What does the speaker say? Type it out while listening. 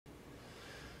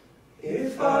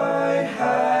If I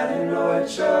had an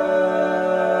orchard,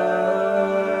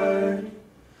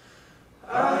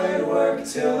 I'd work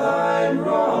till I'm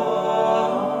raw.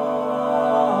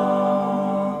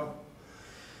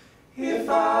 If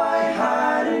I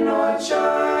had an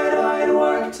orchard, I'd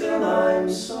work till I'm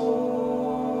sore.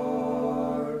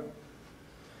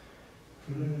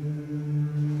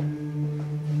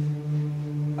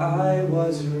 I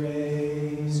was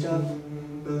raised up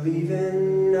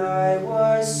believing I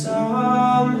was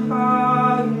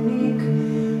somehow unique,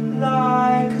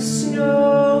 like a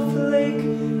snowflake,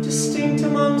 distinct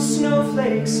among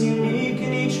snowflakes, unique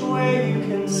in each way you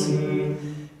can see.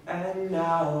 And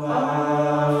now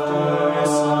after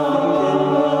thinking,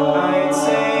 I'd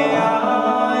say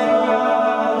I'd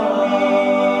rather be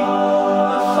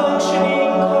a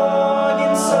functioning cog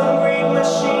in some great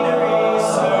machinery,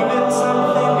 serving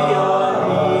something beyond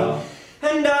me.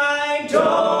 And I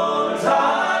don't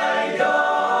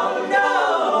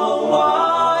know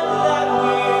what that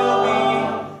will be.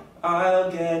 I'll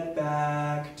get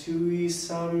back to you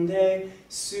someday,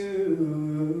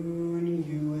 soon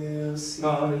you will see. If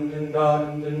I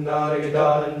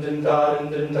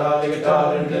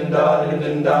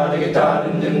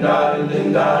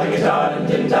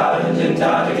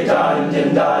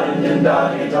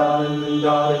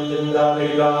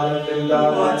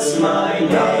what's my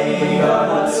name?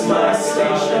 What's my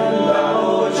station?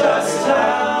 Oh, just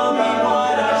tell me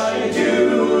what I should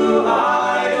do.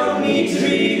 I don't need to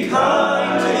be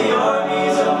kind to the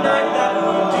armies of night that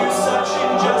would do such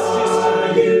injustice to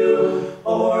you,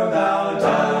 or bow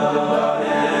down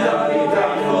and be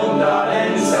grateful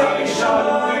and say,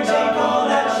 sure, take all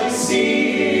that you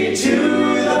see. To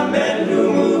the men who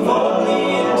move only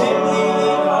in dimly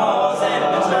lit halls and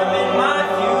determine my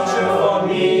future for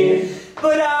me.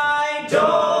 But I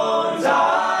don't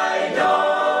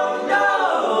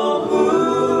know who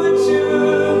to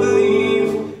believe.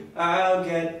 I'll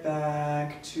get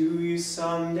back to you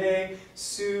someday,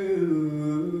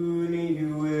 soon you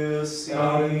will see. If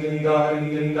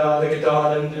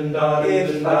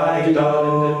I know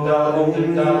only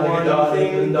one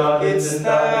thing, it's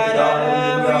that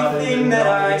everything that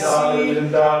I see